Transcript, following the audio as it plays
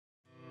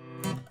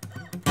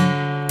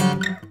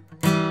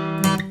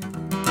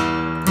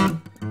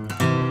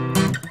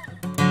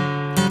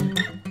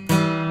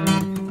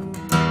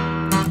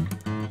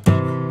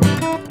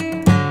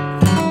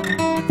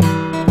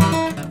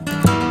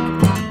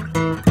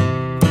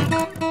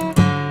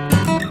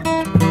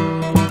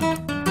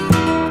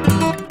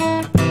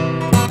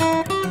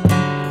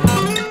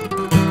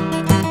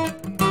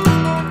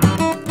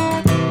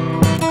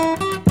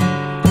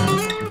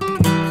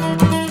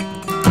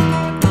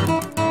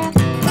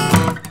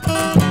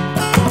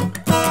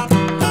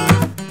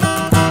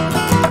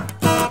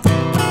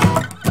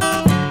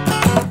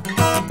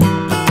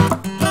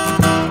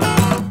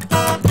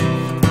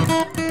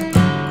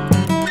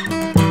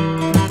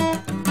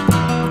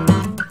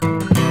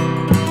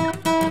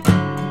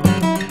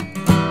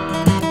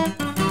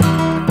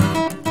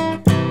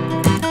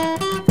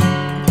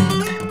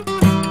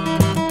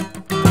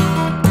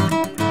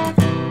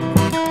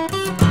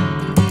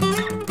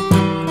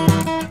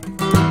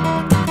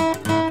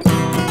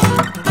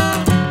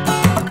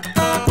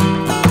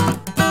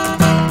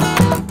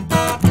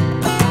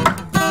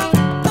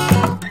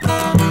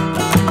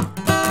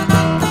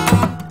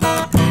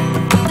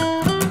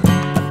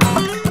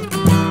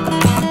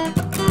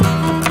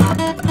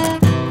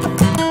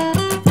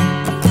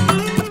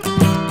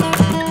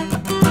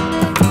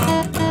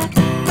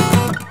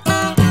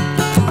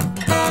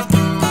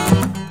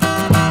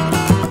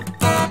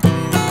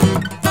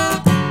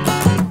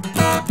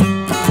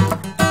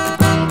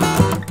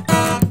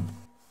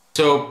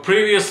So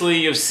previously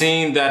you've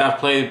seen that I've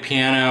played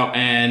piano,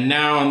 and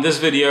now in this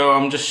video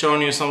I'm just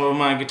showing you some of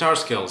my guitar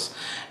skills.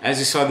 As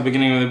you saw at the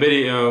beginning of the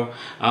video,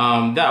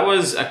 that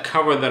was a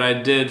cover that I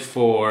did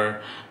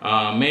for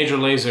Major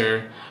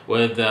Lazer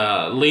with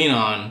Lean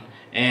On,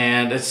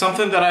 and it's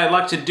something that I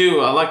like to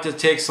do. I like to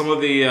take some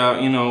of the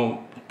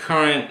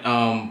current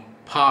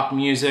pop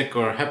music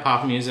or hip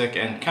hop music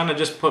and kind of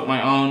just put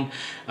my own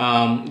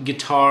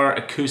guitar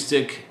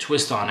acoustic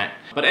twist on it.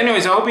 But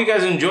anyways, I hope you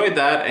guys enjoyed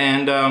that,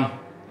 and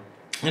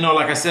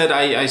like I said,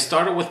 I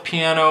started with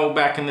piano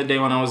back in the day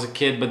when I was a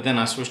kid, but then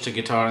I switched to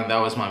guitar and that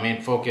was my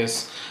main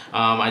focus.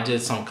 I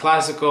did some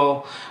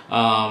classical,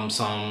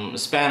 some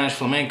Spanish,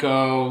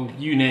 flamenco,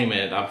 you name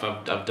it,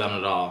 I've done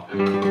it all.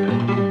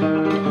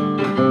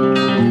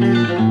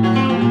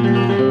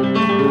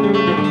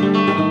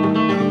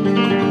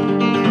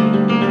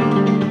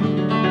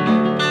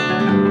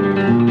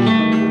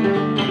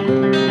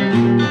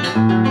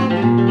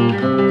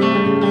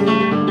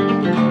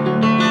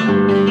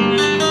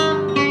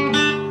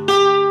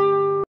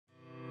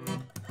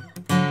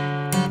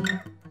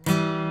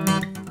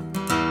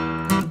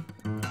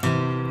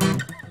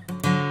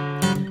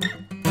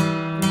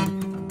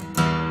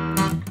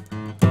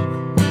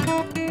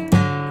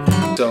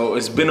 So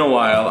it's been a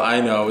while, I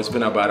know, it's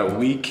been about a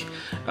week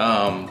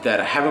that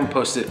I haven't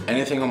posted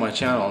anything on my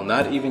channel,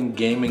 not even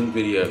gaming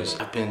videos.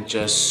 I've been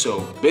just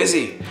so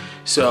busy.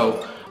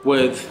 So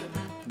with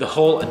the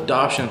whole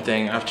adoption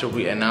thing, after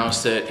we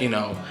announced it,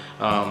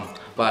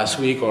 last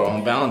week or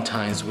on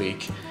Valentine's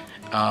week,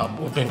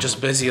 we've been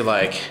just busy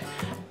like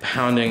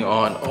pounding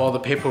on all the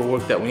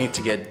paperwork that we need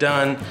to get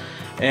done.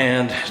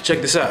 And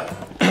check this out.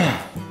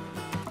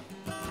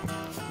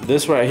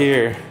 This right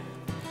here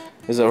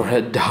is our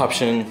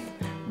adoption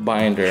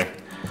binder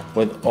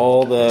with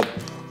all the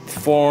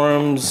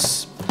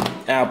forms,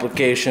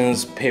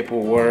 applications,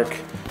 paperwork,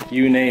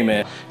 you name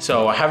it.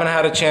 So I haven't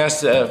had a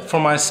chance for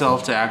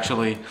myself to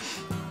actually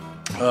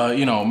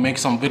make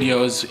some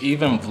videos,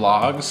 even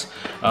vlogs.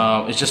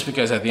 It's just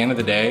because at the end of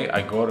the day,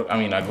 I go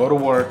to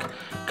work,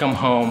 come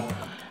home,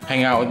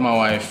 hang out with my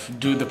wife,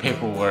 do the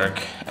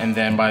paperwork, and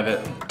then by the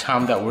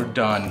time that we're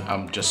done,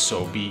 I'm just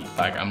so beat.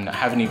 Like I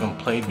haven't even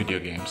played video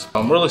games.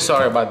 I'm really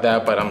sorry about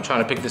that, but I'm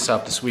trying to pick this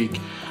up this week,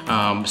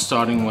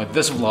 starting with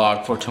this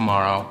vlog for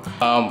tomorrow.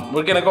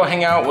 We're gonna go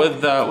hang out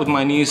with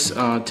my niece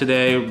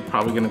today. We're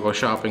probably gonna go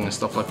shopping and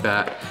stuff like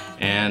that.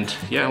 And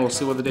yeah, we'll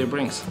see what the day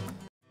brings.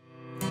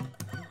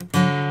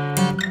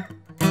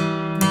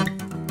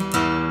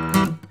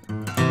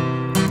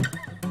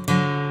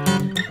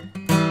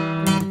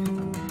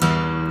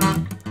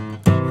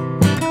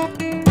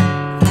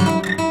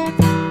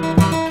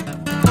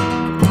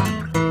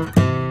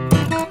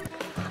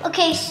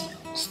 Okay,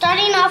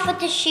 starting off with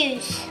the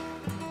shoes.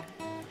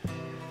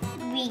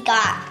 We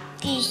got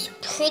these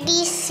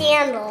pretty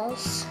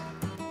sandals.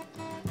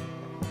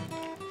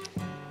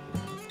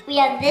 We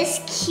have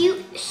this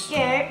cute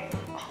shirt,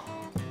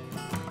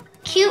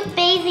 cute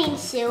bathing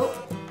suit.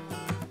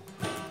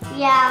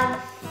 We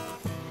have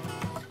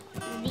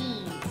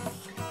these.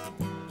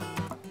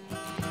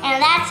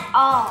 And that's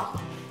all.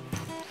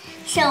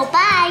 So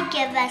bye,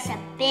 give us a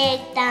big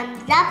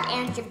thumbs up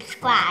and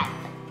subscribe.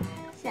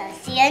 So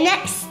see you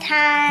next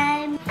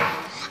time.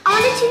 I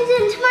want to change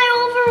into my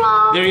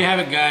overall. There you have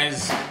it,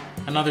 guys.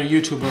 Another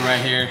YouTuber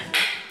right here.